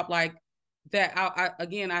job like that.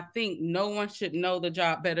 I think no one should know the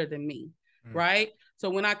job better than me, right? So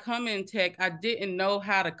when I come in tech, I didn't know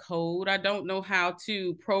how to code. I don't know how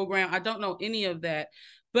to program. I don't know any of that,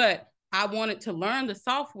 but I wanted to learn the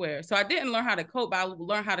software. So I didn't learn how to code, but I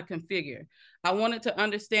learned how to configure. I wanted to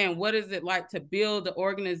understand what is it like to build the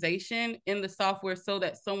organization in the software so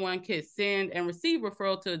that someone could send and receive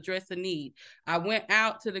referral to address a need. I went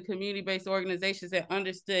out to the community-based organizations and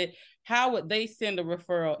understood how would they send a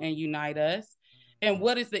referral and unite us, and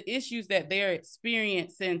what is the issues that they're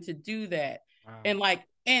experiencing to do that. Wow.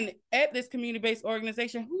 And at this community-based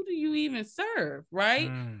organization, who do you even serve,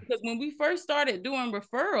 right? Because when we first started doing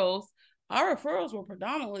referrals, our referrals were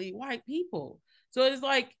predominantly white people. So it's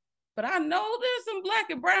like, but I know there's some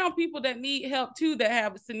Black and brown people that need help too, that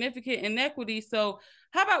have significant inequity. So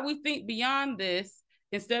how about we think beyond this,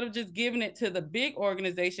 instead of just giving it to the big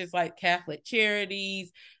organizations like Catholic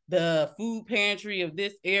Charities, the food pantry of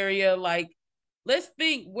this area? Like, let's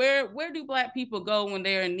think, where do Black people go when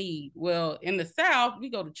they're in need? Well, in the South, we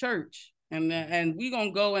go to church. And we're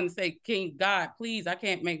going to go and say, King God, please, I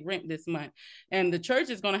can't make rent this month. And the church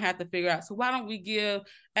is going to have to figure out, so why don't we give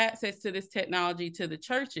access to this technology to the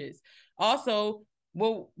churches? Also,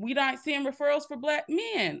 well, we're not seeing referrals for Black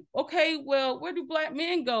men. Okay, well, where do Black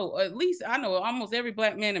men go? Or at least I know almost every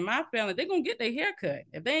Black man in my family, they're going to get their hair cut.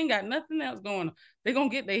 If they ain't got nothing else going on, they're going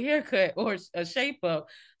to get their hair cut or a shape up.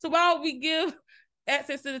 So why don't we give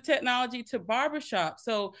access to the technology to barbershops?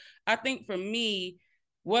 So I think for me,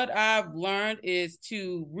 what I've learned is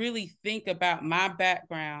to really think about my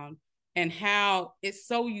background and how it's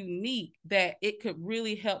so unique that it could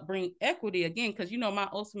really help bring equity again. Because, my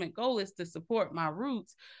ultimate goal is to support my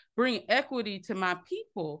roots, bring equity to my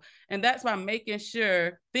people. And that's by making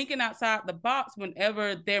sure, thinking outside the box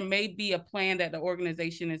whenever there may be a plan that the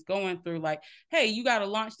organization is going through, like, hey, you got to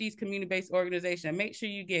launch these community-based organizations. Make sure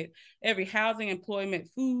you get every housing, employment,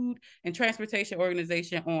 food, and transportation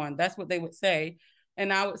organization on. That's what they would say.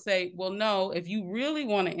 And I would say, well, no, if you really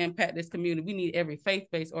want to impact this community, we need every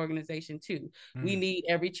faith-based organization too. We need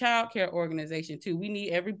every childcare organization too. We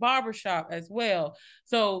need every barbershop as well.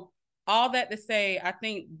 So all that to say, I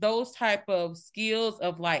think those type of skills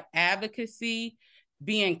of like advocacy,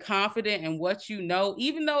 being confident in what you know,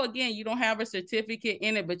 even though, again, you don't have a certificate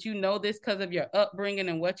in it, but this because of your upbringing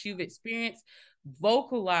and what you've experienced,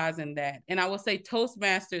 vocalizing that. And I will say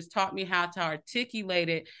Toastmasters taught me how to articulate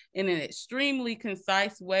it in an extremely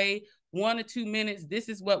concise way. 1 or 2 minutes, this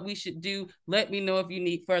is what we should do. Let me know if you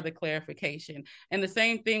need further clarification. And the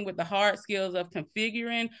same thing with the hard skills of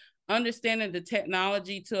configuring, understanding the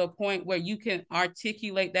technology to a point where you can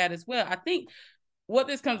articulate that as well. I think what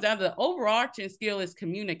this comes down to, the overarching skill is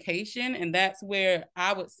communication. And that's where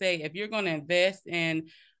I would say, if you're going to invest in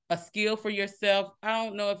a skill for yourself, I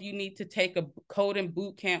don't know if you need to take a coding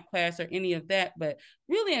boot camp class or any of that, but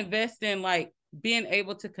really invest in like being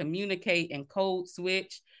able to communicate and code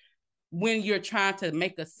switch when you're trying to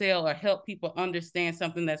make a sale or help people understand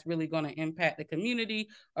something that's really going to impact the community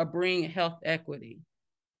or bring health equity.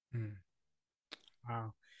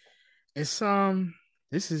 Wow. It's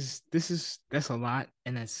that's a lot,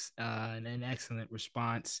 and that's an excellent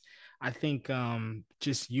response. I think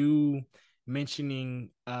just you mentioning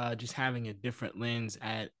just having a different lens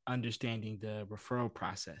at understanding the referral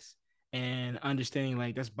process and understanding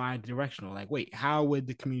like that's bi-directional. Like, wait, how would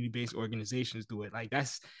the community-based organizations do it? Like,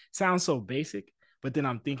 that's sounds so basic, but then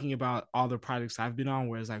I'm thinking about all the projects I've been on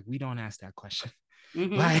where it's like we don't ask that question.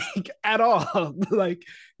 Like at all, like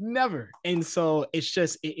never. And so it's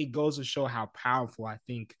just it goes to show how powerful I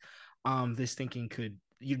think this thinking could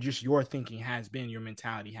your thinking has been, your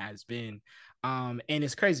mentality has been. And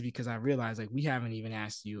it's crazy because I realized like we haven't even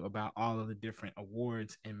asked you about all of the different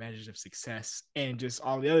awards and measures of success and just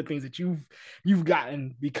all the other things that you've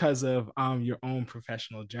gotten because of your own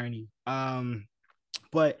professional journey.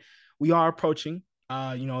 But we are approaching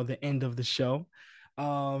the end of the show.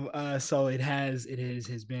 So it has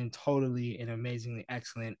been totally and amazingly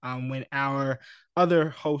excellent. When our other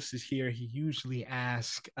host is here, he usually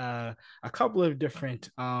asks a couple of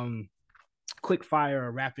different quick fire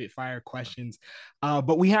or rapid fire questions,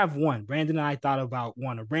 but we have one. Brandon and I thought about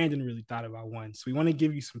one, or Brandon really thought about one, so we want to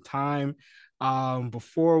give you some time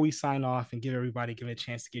before we sign off and give a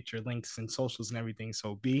chance to get your links and socials and everything.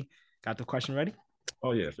 So B, got the question ready?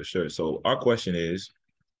 Oh yeah, for sure. So our question is,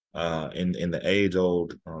 in the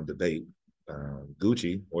age-old debate,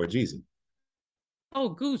 Gucci or Jeezy?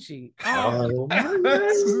 Oh, Gucci. Oh,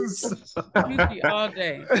 Gucci all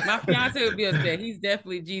day. My fiance would be upset. He's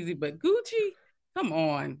definitely Jeezy, but Gucci, come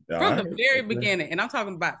on. From the very beginning. And I'm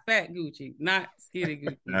talking about fat Gucci, not skinny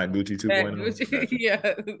Gucci. Not Gucci 2.0. Yeah.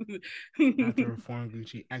 Not the reform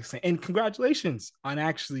Gucci. Excellent. And congratulations on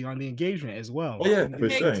the engagement as well. Oh, yeah, for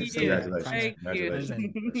sure. Congratulations.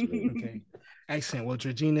 Okay. Excellent. Well,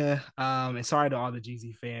 Georgina, and sorry to all the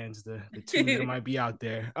Jeezy fans, the two that might be out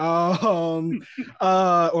there, or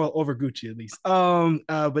over Gucci at least.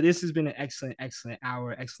 But this has been an excellent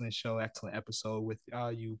hour, excellent show, excellent episode with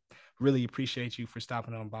you. Really appreciate you for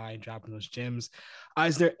stopping on by and dropping those gems.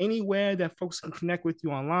 Is there anywhere that folks can connect with you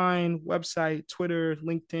online, website, Twitter,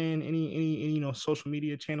 LinkedIn, any social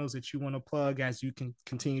media channels that you want to plug as you can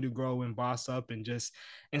continue to grow and boss up and just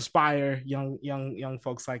inspire young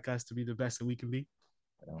folks like us to be the best that we can be?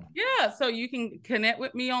 Yeah, so you can connect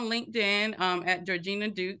with me on LinkedIn at Georgina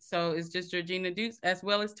Dukes. So it's just Georgina Dukes, as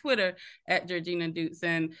well as Twitter at Georgina Dukes.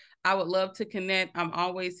 And I would love to connect. I'm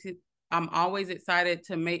always excited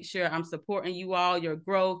to make sure I'm supporting you all, your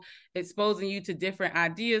growth, exposing you to different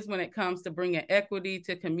ideas when it comes to bringing equity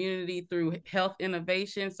to community through health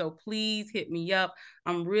innovation. So please hit me up.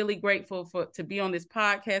 I'm really grateful to be on this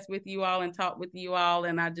podcast with you all and talk with you all.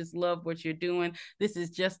 And I just love what you're doing. This is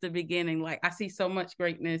just the beginning. Like, I see so much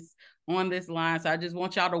greatness on this line. So I just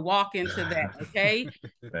want y'all to walk into that. Okay.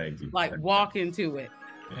 Thank you. Like, walk into it.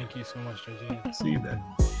 Thank you so much, Georgina. See you then.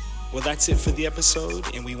 Well, that's it for the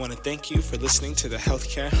episode, and we want to thank you for listening to the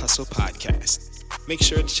Healthcare Hustle Podcast. Make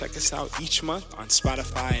sure to check us out each month on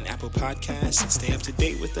Spotify and Apple Podcasts, and stay up to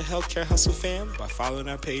date with the Healthcare Hustle fam by following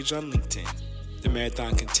our page on LinkedIn. The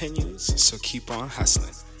marathon continues, so keep on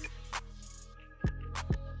hustling.